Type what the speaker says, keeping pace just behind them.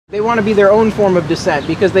They want to be their own form of dissent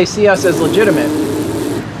because they see us as legitimate.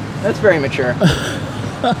 That's very mature.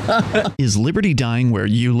 Is liberty dying where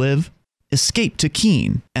you live? Escape to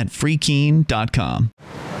Keene at freekeene.com.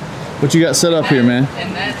 What you got set up here, man?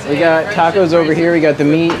 We got tacos over here, we got the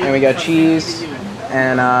meat, and we got cheese.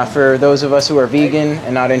 And for those of us who are vegan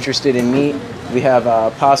and not interested in meat, we have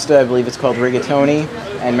pasta, I believe it's called rigatoni,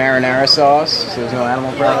 and marinara sauce, so there's no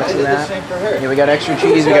animal products in that. Yeah, we got extra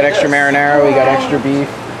cheese, we got extra marinara, we got extra beef.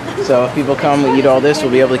 So if people come, we eat all this,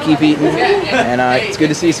 we'll be able to keep eating. And it's good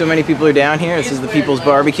to see so many people are down here. This is the People's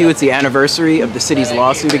Barbecue. It's the anniversary of the city's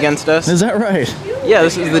lawsuit against us. Is that right? Yeah,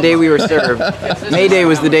 this is the day we were served. May Day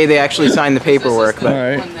was the day they actually signed the paperwork.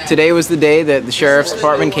 But today was the day that the Sheriff's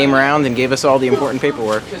Department came around and gave us all the important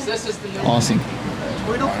paperwork. Awesome.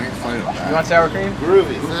 You want sour cream?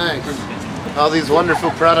 Groovy, thanks. All these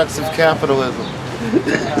wonderful products of capitalism.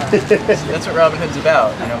 That's what Robin Hood's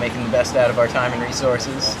about, you know, making the best out of our time and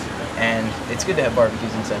resources. And it's good to have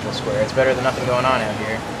barbecues in Central Square. It's better than nothing going on out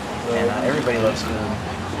here. And everybody loves food.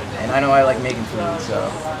 And I know I like making food,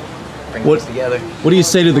 so bring these together. What do you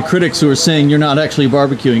say to the critics who are saying you're not actually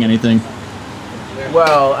barbecuing anything?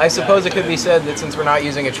 Well, I suppose it could be said that since we're not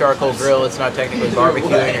using a charcoal grill, it's not technically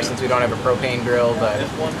barbecuing, or since we don't have a propane grill, but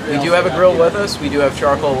we do have a grill with us, we do have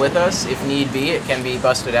charcoal with us. If need be, it can be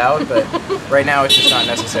busted out, but right now it's just not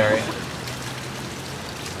necessary.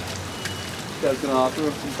 You guys gonna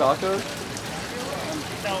offer some tacos?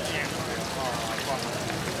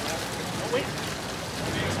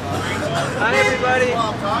 Hi everybody!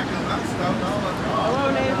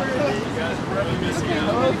 Hello neighbors!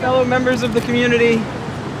 Hello fellow members of the community!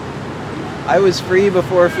 I was free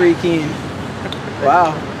before Free Keene.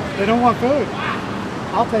 Wow. They don't want food.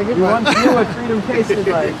 I'll take it. You want to know what freedom tasted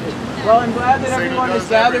like. Well, I'm glad that everyone is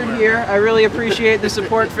gathered here. I really appreciate the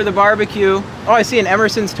support for the barbecue. Oh, I see an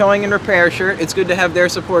Emerson's Towing and Repair shirt. It's good to have their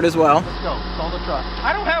support as well. Let's go. Call the truck.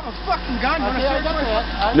 I don't have a fucking gun.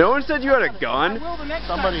 No one said you had a gun?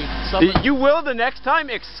 Somebody. You will the next time?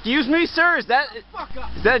 Excuse me, sir? Is that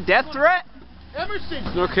a death threat? Emerson!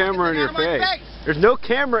 There's no camera in your face. There's no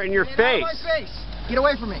camera in your face. Get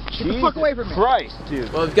away from me. Get the fuck away from me. Christ, dude.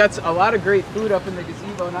 Well, we've got a lot of great food up in the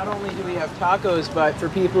gazebo. Not only do we have tacos, but for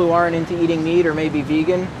people who aren't into eating meat or maybe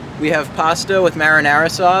vegan, we have pasta with marinara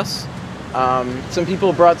sauce. Some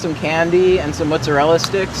people brought some candy and some mozzarella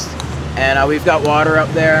sticks. And we've got water up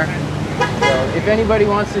there. So if anybody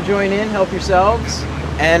wants to join in, help yourselves.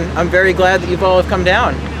 And I'm very glad that you all have come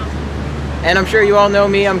down. And I'm sure you all know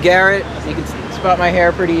me. I'm Garrett. You can spot my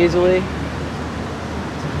hair pretty easily.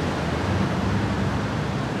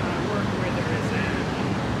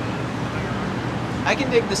 I can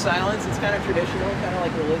dig the silence. It's kind of traditional, kind of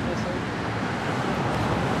like religious.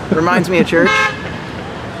 Reminds me of church.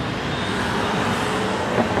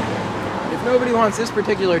 If nobody wants this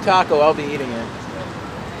particular taco, I'll be eating it.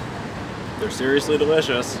 They're seriously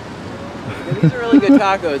delicious. Yeah, these are really good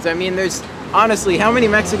tacos. I mean, there's honestly, how many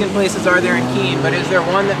Mexican places are there in Keene? But is there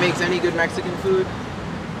one that makes any good Mexican food?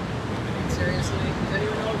 Seriously? Does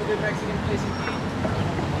anyone know of a good Mexican place in Keene?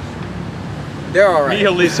 They're all right.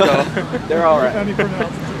 They're all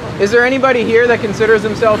right. Is there anybody here that considers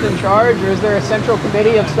himself in charge, or is there a central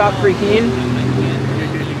committee of Stop Free Keene?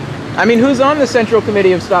 I mean, who's on the central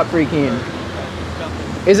committee of Stop Free Keene?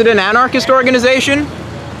 Is it an anarchist organization?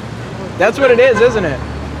 That's what it is, isn't it?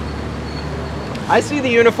 I see the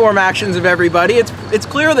uniform actions of everybody. It's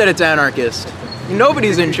clear that it's anarchist.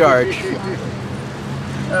 Nobody's in charge.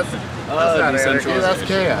 That's not anarchy, that's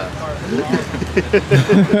chaos.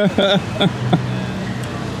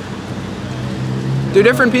 Do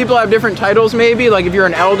different people have different titles maybe? Like if you're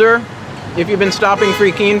an elder, if you've been stopping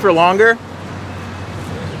Free Keene for longer?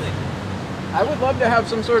 I would love to have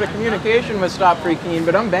some sort of communication with Stop Free Keene,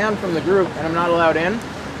 but I'm banned from the group and I'm not allowed in.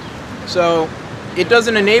 So it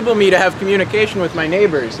doesn't enable me to have communication with my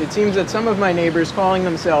neighbors. It seems that some of my neighbors, calling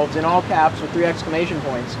themselves in all caps with 3 exclamation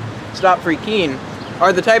points, Stop Free Keene,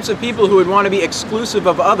 are the types of people who would want to be exclusive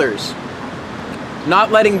of others.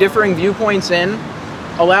 Not letting differing viewpoints in,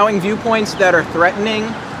 allowing viewpoints that are threatening,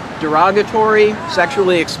 derogatory,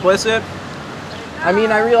 sexually explicit. I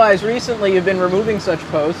mean, I realize recently you've been removing such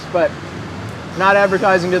posts, but not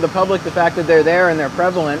advertising to the public the fact that they're there and they're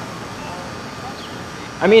prevalent.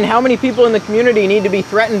 I mean, how many people in the community need to be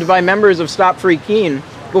threatened by members of Stop Free Keene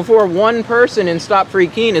before one person in Stop Free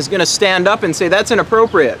Keene is going to stand up and say that's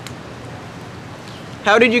inappropriate?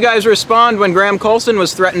 How did you guys respond when Graham Coulson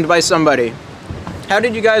was threatened by somebody? How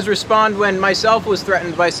did you guys respond when myself was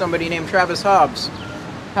threatened by somebody named Travis Hobbs?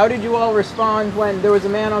 How did you all respond when there was a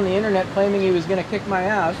man on the internet claiming he was going to kick my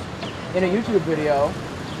ass in a YouTube video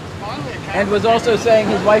and was also saying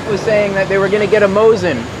his wife was saying that they were going to get a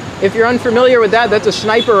Mosin If you're unfamiliar with that, that's a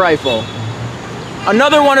sniper rifle.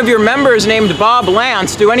 Another one of your members named Bob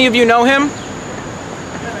Lance, do any of you know him?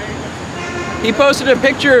 He posted a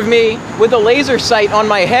picture of me with a laser sight on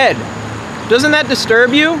my head. Doesn't that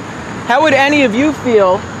disturb you? How would any of you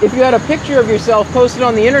feel if you had a picture of yourself posted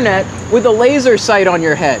on the internet with a laser sight on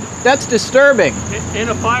your head? That's disturbing. In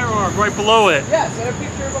a firearm right below it. Yes, and a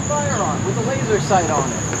picture of a firearm with a laser sight on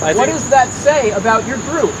it. What does that say about your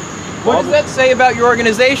group? What does that say about your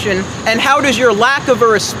organization? And how does your lack of a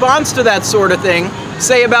response to that sort of thing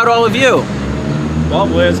say about all of you? Bob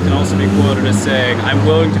Liz can also be quoted as saying, "I'm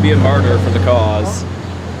willing to be a martyr for the cause."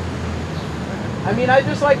 I mean, I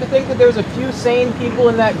just like to think that there's a few sane people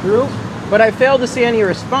in that group, but I fail to see any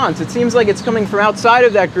response. It seems like it's coming from outside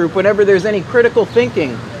of that group whenever there's any critical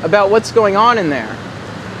thinking about what's going on in there.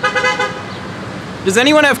 Does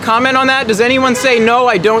anyone have comment on that? Does anyone say, no,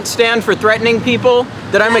 I don't stand for threatening people,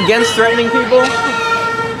 that I'm against threatening people?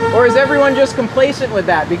 Or is everyone just complacent with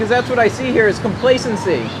that? Because that's what I see here is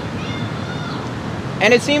complacency.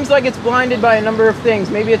 And it seems like it's blinded by a number of things.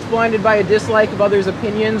 Maybe it's blinded by a dislike of others'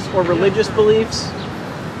 opinions or religious beliefs.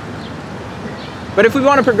 But if we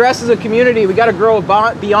want to progress as a community, we got to grow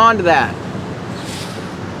beyond that.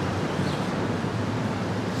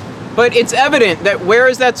 But it's evident that where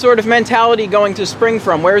is that sort of mentality going to spring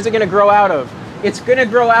from? Where is it going to grow out of? It's going to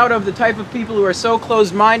grow out of the type of people who are so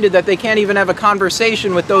closed-minded that they can't even have a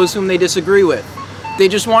conversation with those whom they disagree with. They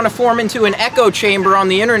just want to form into an echo chamber on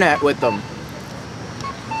the internet with them.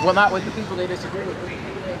 Well, not with the people they disagree with, but with the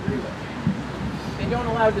people they agree with. They don't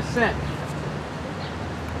allow dissent.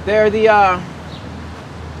 They're the,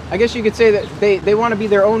 I guess you could say that they want to be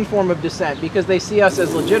their own form of dissent because they see us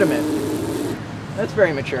as legitimate. That's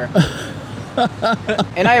very mature.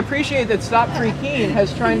 And I appreciate that Stop Free Keene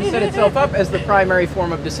has tried to set itself up as the primary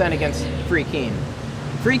form of dissent against Free Keene.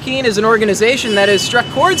 Free Keene is an organization that has struck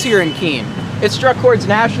chords here in Keene. It's struck chords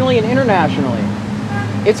nationally and internationally.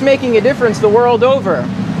 It's making a difference the world over.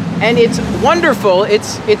 And it's wonderful,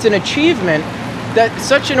 it's an achievement that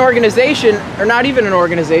such an organization, or not even an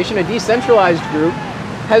organization, a decentralized group,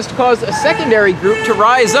 has caused a secondary group to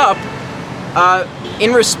rise up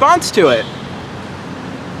in response to it.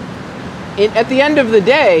 At the end of the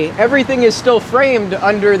day, everything is still framed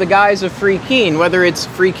under the guise of Free Keene, whether it's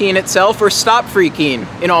Free Keene itself or Stop Free Keene,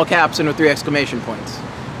 in all caps and with 3 exclamation points.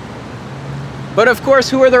 But of course,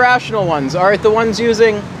 who are the rational ones? Are it the ones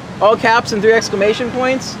using all caps and 3 exclamation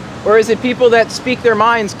points? Or is it people that speak their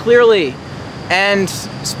minds clearly and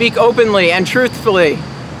speak openly and truthfully?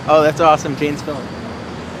 Oh, that's awesome, Gene's film.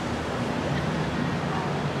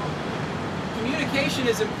 Communication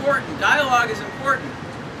is important, dialogue is important.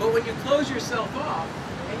 But when you close yourself off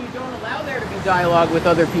and you don't allow there to be dialogue with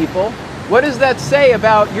other people, what does that say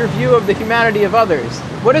about your view of the humanity of others?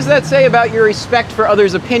 What does that say about your respect for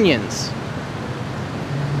others' opinions?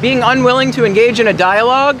 Being unwilling to engage in a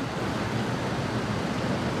dialogue?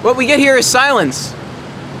 What we get here is silence.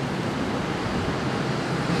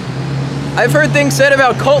 I've heard things said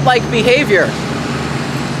about cult-like behavior.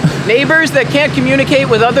 Neighbors that can't communicate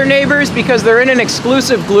with other neighbors because they're in an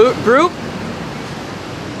exclusive group.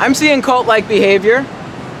 I'm seeing cult-like behavior.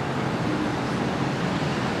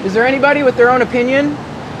 Is there anybody with their own opinion?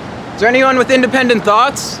 Is there anyone with independent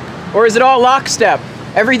thoughts? Or is it all lockstep?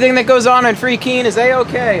 Everything that goes on Free Keene is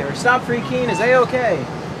A-okay, or Stop Free Keene is A-okay.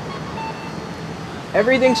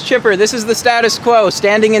 Everything's chipper. This is the status quo,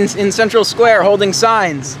 standing in Central Square holding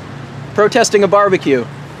signs, protesting a barbecue.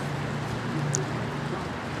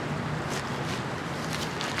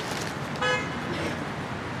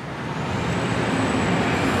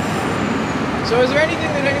 So is there anything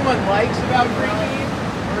that anyone likes about Free Keene?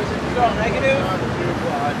 Or is it just all negative?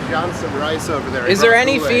 Johnson Rice over there. Is there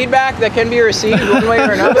any feedback that can be received one way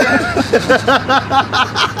or another?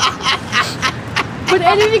 Would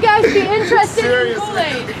any of you guys be interested in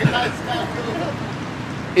Kool-Aid?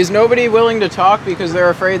 Is nobody willing to talk because they're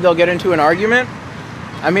afraid they'll get into an argument?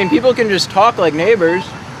 I mean, people can just talk like neighbors.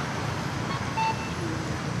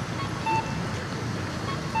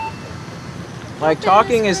 Like,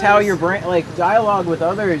 talking is how your brain, like, dialogue with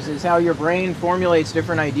others is how your brain formulates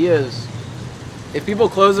different ideas. If people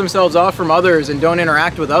close themselves off from others and don't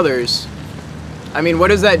interact with others, I mean, what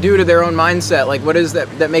does that do to their own mindset? Like, what does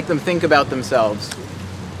that make them think about themselves?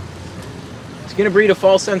 It's going to breed a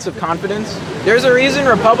false sense of confidence. There's a reason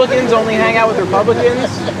Republicans only hang out with Republicans,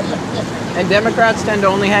 and Democrats tend to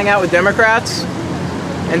only hang out with Democrats,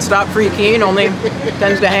 and Stop Free Keene only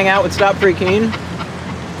tends to hang out with Stop Free Keene.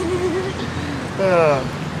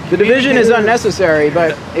 The division is unnecessary,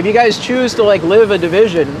 but if you guys choose to, like, live a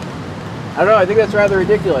division, I don't know, I think that's rather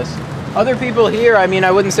ridiculous. other people here, I mean,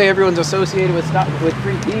 I wouldn't say everyone's associated with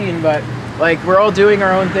Free Keene, but like we're all doing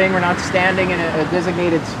our own thing. We're not standing in a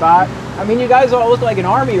designated spot. I mean, you guys all look like an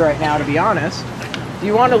army right now, to be honest. Do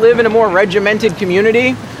you want to live in a more regimented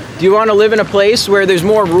community? Do you want to live in a place where there's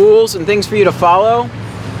more rules and things for you to follow?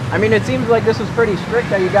 I mean, it seems like this was pretty strict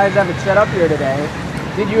how you guys have it set up here today.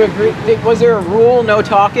 Did you agree? Was there a rule, no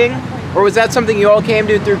talking? Or was that something you all came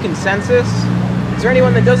to through consensus? Is there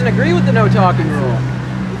anyone that doesn't agree with the no talking rule?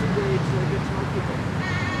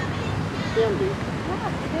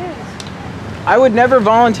 I would never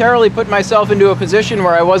voluntarily put myself into a position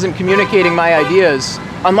where I wasn't communicating my ideas,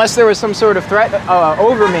 unless there was some sort of threat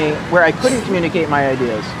over me where I couldn't communicate my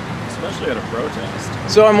ideas. Especially at a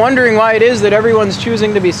protest. So I'm wondering why it is that everyone's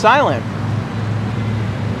choosing to be silent.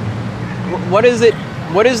 What is it?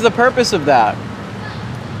 What is the purpose of that?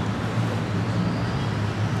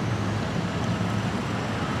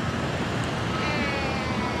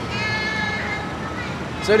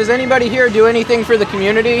 So does anybody here do anything for the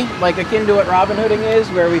community, like akin to what Robin Hooding is,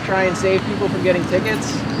 where we try and save people from getting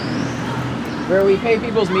tickets? Where we pay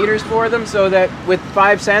people's meters for them so that with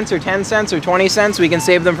 5 cents or 10 cents or 20 cents, we can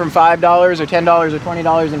save them from $5 or $10 or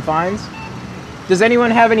 $20 in fines? Does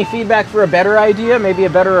anyone have any feedback for a better idea, maybe a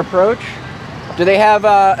better approach? Do they have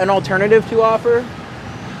an alternative to offer?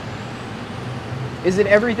 Is it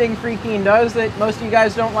everything Free Keene does that most of you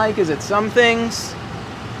guys don't like? Is it some things?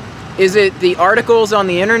 Is it the articles on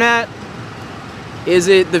the internet? Is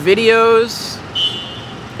it the videos?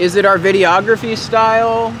 Is it our videography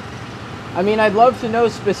style? I mean, I'd love to know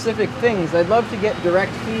specific things. I'd love to get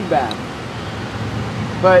direct feedback.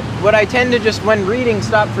 But what I tend to just, when reading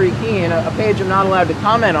Stop Free Keene, a page I'm not allowed to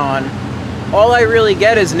comment on, all I really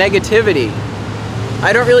get is negativity.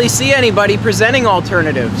 I don't really see anybody presenting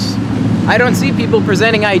alternatives. I don't see people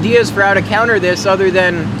presenting ideas for how to counter this other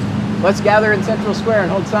than, let's gather in Central Square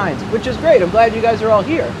and hold signs, which is great. I'm glad you guys are all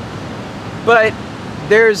here. But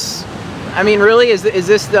there's, I mean, really, is this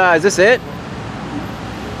it?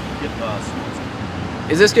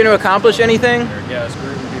 Is this going to accomplish anything? Yeah,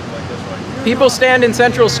 screwing people like this one. People stand in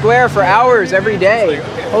Central Square for hours every day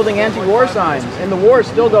holding anti-war signs, and the wars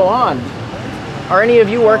still go on. Are any of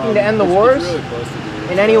you working to end the wars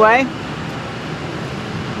in any way?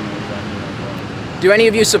 Do any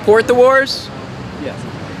of you support the wars? Yes.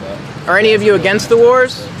 Are any of you against the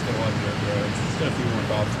wars?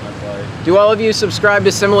 Do all of you subscribe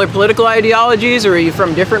to similar political ideologies, or are you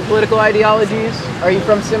from different political ideologies? Are you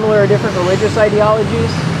from similar or different religious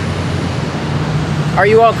ideologies? Are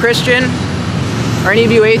you all Christian? Are any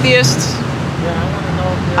of you atheists?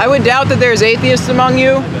 I would doubt that there's atheists among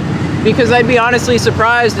you, because I'd be honestly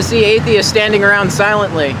surprised to see atheists standing around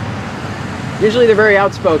silently. Usually they're very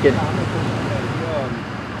outspoken.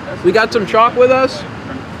 We got some chalk with us.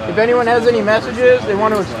 If anyone has any messages they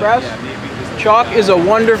want to express, chalk is a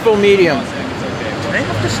wonderful medium. Do they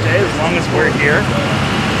have to stay as long as we're here?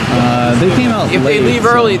 They came out late. If they leave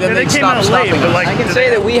early, then they stop stopping us. I can say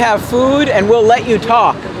that we have food and we'll let you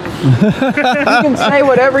talk. You can say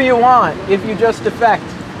whatever you want if you just defect.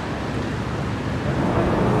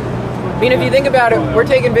 I mean, if you think about it, we're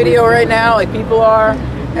taking video right now, like people are,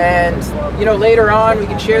 and you know, later on we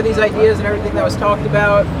can share these ideas and everything that was talked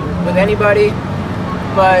about with anybody.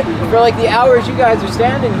 But for like the hours you guys are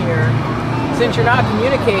standing here, since you're not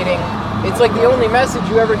communicating, it's like the only message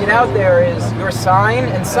you ever get out there is your sign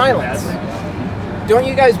and silence. Don't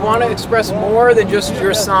you guys want to express more than just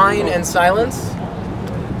your sign and silence?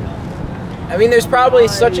 I mean, there's probably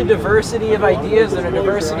such a diversity of ideas and a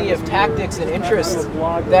diversity of tactics and interests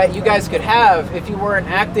that you guys could have if you weren't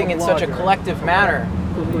acting in such a collective manner.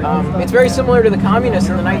 It's very similar to the communists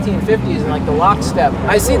in the 1950s and like the lockstep.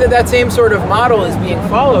 I see that that same sort of model is being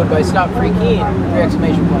followed by Stop Free Keene, 3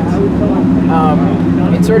 exclamation points.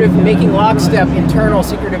 It's sort of making lockstep internal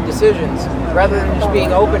secretive decisions rather than just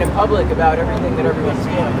being open and public about everything that everyone's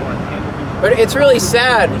doing. But it's really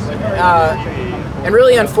sad and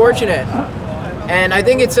really unfortunate. And I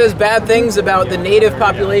think it says bad things about the native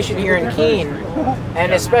population here in Keene,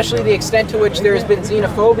 and especially the extent to which there has been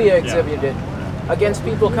xenophobia exhibited against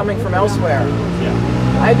people coming from elsewhere.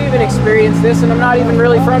 I've even experienced this, and I'm not even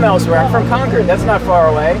really from elsewhere. I'm from Concord, that's not far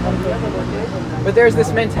away. But there's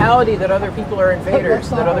this mentality that other people are invaders,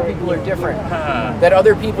 that other people are different, that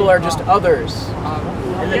other people are just others,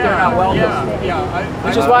 and that they're not welcome.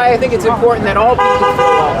 Which is why I think it's important that all people feel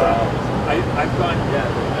welcome.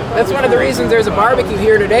 That's one of the reasons there's a barbecue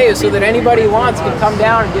here today, is so that anybody who wants can come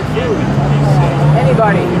down and get food.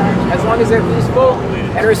 Anybody, as long as they're peaceful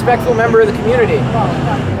and a respectful member of the community.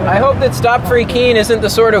 I hope that Stop Free Keene isn't the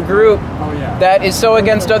sort of group that is so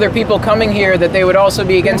against other people coming here that they would also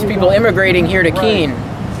be against people immigrating here to Keene.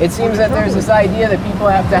 It seems that there's this idea that people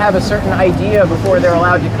have to have a certain idea before they're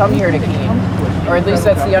allowed to come here to Keene. Or at least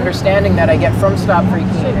that's the understanding that I get from Stop Free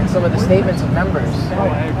Keene and some of the statements of members.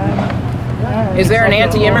 Is there an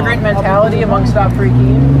anti-immigrant mentality among Stop Free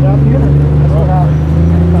Keene?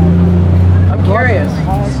 I'm curious.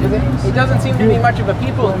 It doesn't seem to be much of a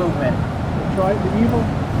people's movement.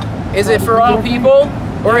 Is it for all people?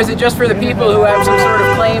 Or is it just for the people who have some sort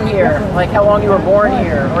of claim here, like how long you were born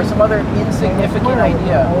here, or some other insignificant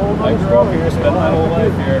idea? I grew up here, spent my whole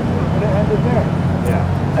life here.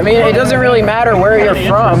 I mean, it doesn't really matter where you're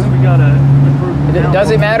from.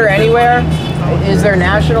 Does it matter anywhere? Is there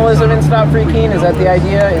nationalism in Stop Free Keene? Is that the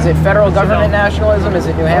idea? Is it federal government nationalism? Is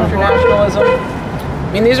it New Hampshire nationalism?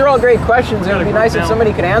 I mean, these are all great questions. It would be nice if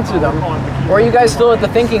somebody could answer them. Or are you guys still at the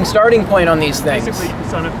thinking starting point on these things? Basically, you can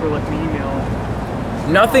sign up for like an email.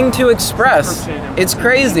 Nothing to express. It's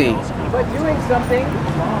crazy. But doing something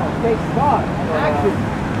takes thought, action.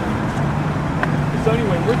 So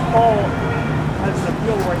anyway, Rich Paul has an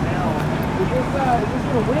appeal right now. Is this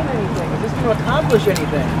going to win anything? Is this going to accomplish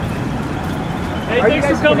anything? Hey, thanks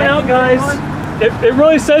for coming out, guys. It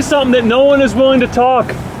really says something that no one is willing to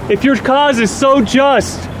talk. If your cause is so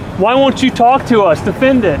just, why won't you talk to us,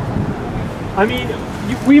 defend it? I mean,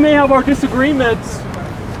 we may have our disagreements,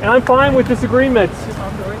 and I'm fine with disagreements,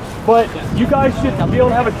 but you guys should be able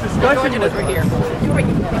to have a discussion with me.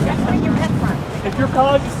 If your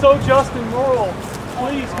cause is so just and moral,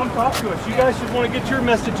 please come talk to us. You guys should want to get your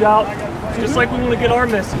message out, just like we want to get our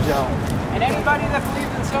message out. And anybody that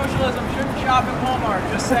believes in socialism shouldn't shop at Walmart,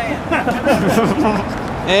 just saying.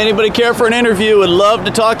 Anybody care for an interview? Would love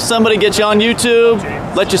to talk to somebody, get you on YouTube,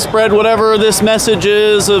 let you spread whatever this message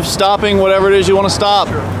is of stopping whatever it is you want to stop.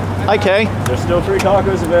 Hi, Kay. There's still free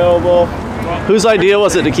tacos available. Whose idea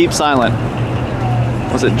was it to keep silent?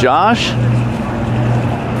 Was it Josh?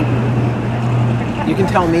 You can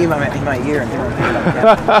tell me in my ear.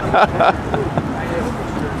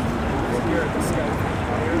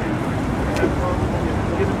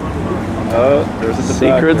 Oh, there's a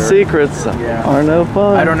Secrets are no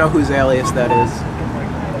fun. I don't know whose alias that is.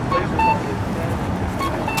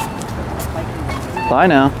 Bye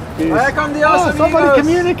now. Somebody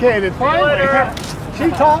communicated finally. She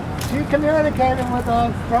communicated with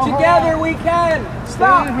us. Together we can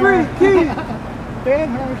stop Free Keene.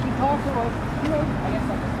 Dan her, she talked to us.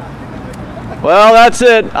 Well, that's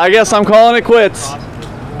it. I guess I'm calling it quits.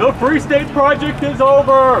 The Free State Project is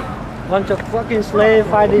over! Bunch of fucking slaves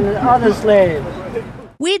fighting other slaves.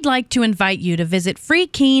 We'd like to invite you to visit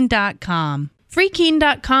freekeene.com.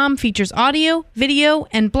 Freekeene.com features audio, video,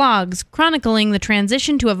 and blogs chronicling the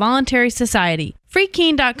transition to a voluntary society.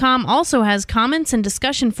 Freekeene.com also has comments and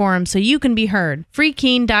discussion forums so you can be heard.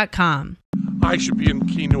 Freekeene.com. I should be in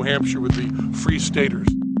Keene, New Hampshire with the Free Staters.